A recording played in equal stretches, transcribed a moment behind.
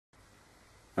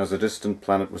As a distant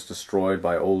planet was destroyed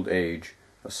by old age,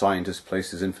 a scientist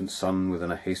placed his infant son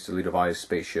within a hastily devised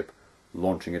spaceship,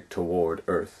 launching it toward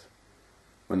Earth.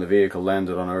 When the vehicle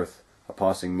landed on Earth, a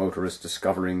passing motorist,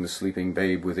 discovering the sleeping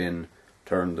babe within,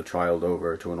 turned the child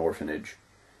over to an orphanage.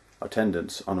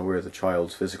 Attendants, unaware the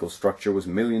child's physical structure was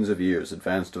millions of years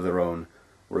advanced of their own,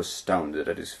 were astounded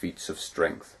at his feats of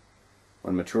strength.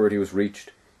 When maturity was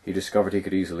reached, he discovered he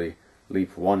could easily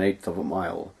leap 1/8 of a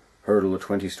mile, hurdle a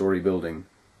 20-story building,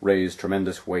 raise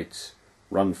tremendous weights,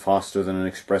 run faster than an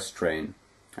express train,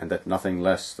 and that nothing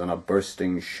less than a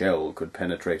bursting shell could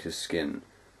penetrate his skin.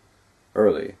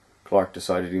 Early, Clark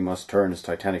decided he must turn his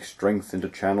titanic strength into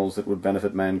channels that would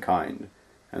benefit mankind,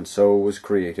 and so was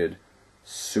created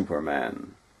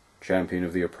Superman, champion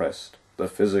of the oppressed, the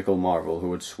physical marvel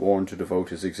who had sworn to devote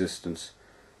his existence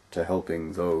to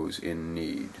helping those in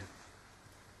need.